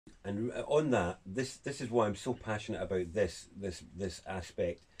And on that, this is why I'm so passionate about this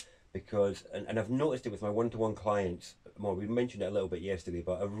aspect, because and I've noticed it with my one-to-one clients. Well, we mentioned it a little bit yesterday,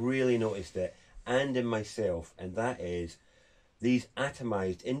 but I've really noticed it, and in myself, and that is these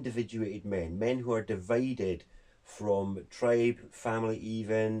atomized, individuated men who are divided from tribe, family,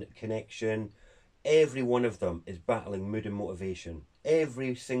 even connection. Every one of them is battling mood and motivation.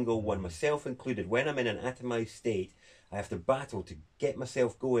 Every single one, myself included. When I'm in an atomized state, I have to battle to get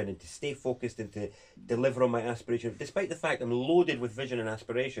myself going and to stay focused and to deliver on my aspiration. Despite the fact I'm loaded with vision and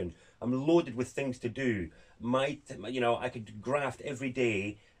aspiration, I'm loaded with things to do. I could graft every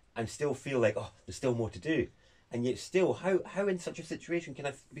day and still feel like, oh, there's still more to do. And yet still, how in such a situation can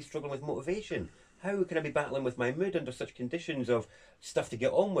I be struggling with motivation? How can I be battling with my mood under such conditions of stuff to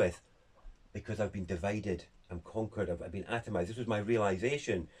get on with? Because I've been divided, I'm conquered, I've been atomized. This was my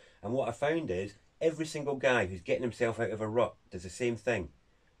realization. And what I found is every single guy who's getting himself out of a rut does the same thing.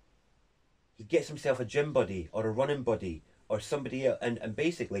 He gets himself a gym buddy or a running buddy or somebody else, and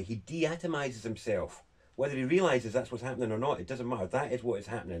basically he de-atomizes himself. Whether he realizes that's what's happening or not, it doesn't matter. That is what is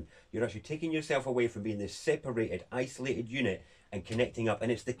happening. You're actually taking yourself away from being this separated, isolated unit and connecting up.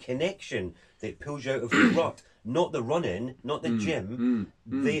 And it's the connection that pulls you out of the rut, not the running, not the gym.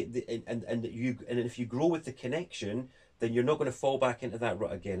 And if you grow with the connection, then you're not going to fall back into that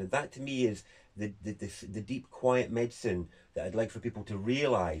rut again. And that to me is the deep quiet medicine that I'd like for people to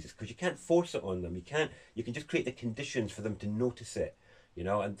realize, because you can't force it on them. You can just create the conditions for them to notice it,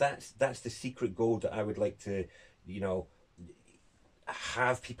 and that's the secret gold that I would like to,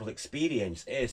 have people experience, is